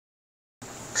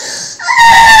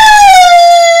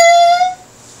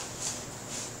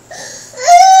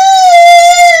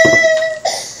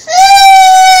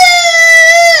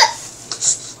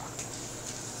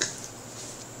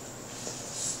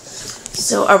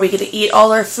are we going to eat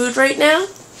all our food right now?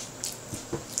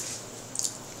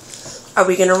 Are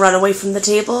we going to run away from the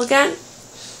table again?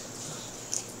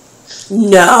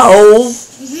 No.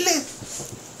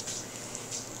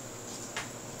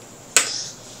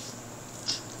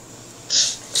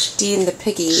 Dean the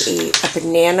piggy ate a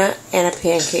banana and a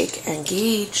pancake, and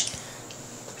Gage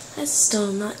has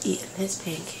still not eaten his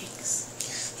pancakes.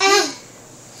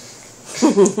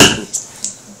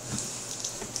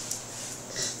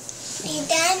 You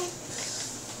done?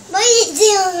 What are you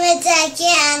doing with that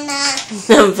camera?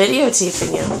 I'm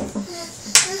videotaping you.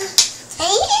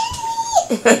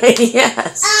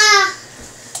 Yes.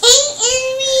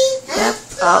 Yep.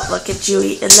 Oh, look at you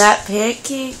eating that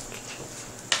pancake.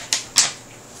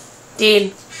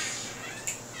 Dean,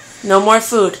 no more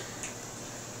food.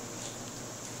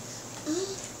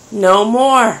 No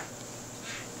more.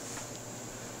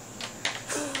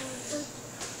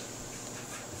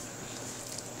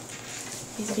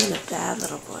 He's being a bad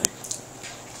little boy.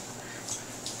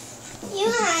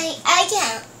 I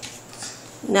can't.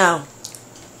 No.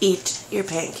 Eat your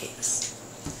pancakes.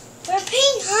 We're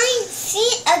playing hide and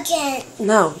seek again.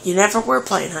 No, you never were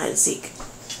playing hide and seek.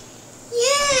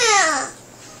 Yeah.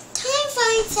 Time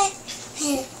finds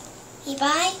it. You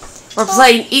buy? We're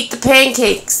playing eat the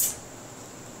pancakes.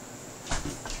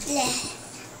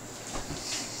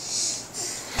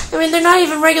 I mean, they're not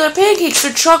even regular pancakes.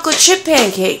 They're chocolate chip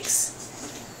pancakes.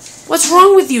 What's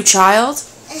wrong with you, child?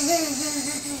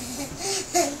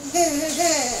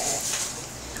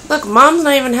 Look, Mom's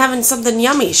not even having something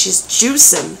yummy. She's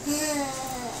juicing.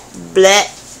 Blech.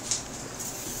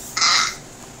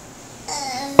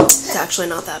 It's actually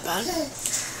not that bad.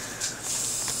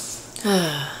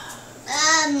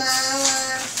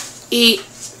 Mama. Eat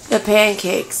the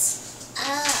pancakes.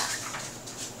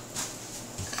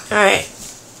 Alright.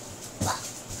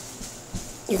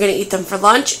 You're going to eat them for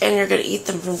lunch and you're going to eat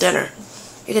them from dinner.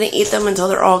 You're going to eat them until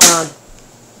they're all gone.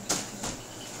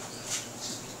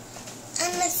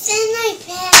 I'm going to send my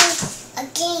parents a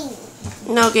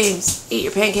game. No games. Eat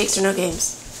your pancakes or no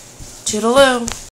games. Toodaloo.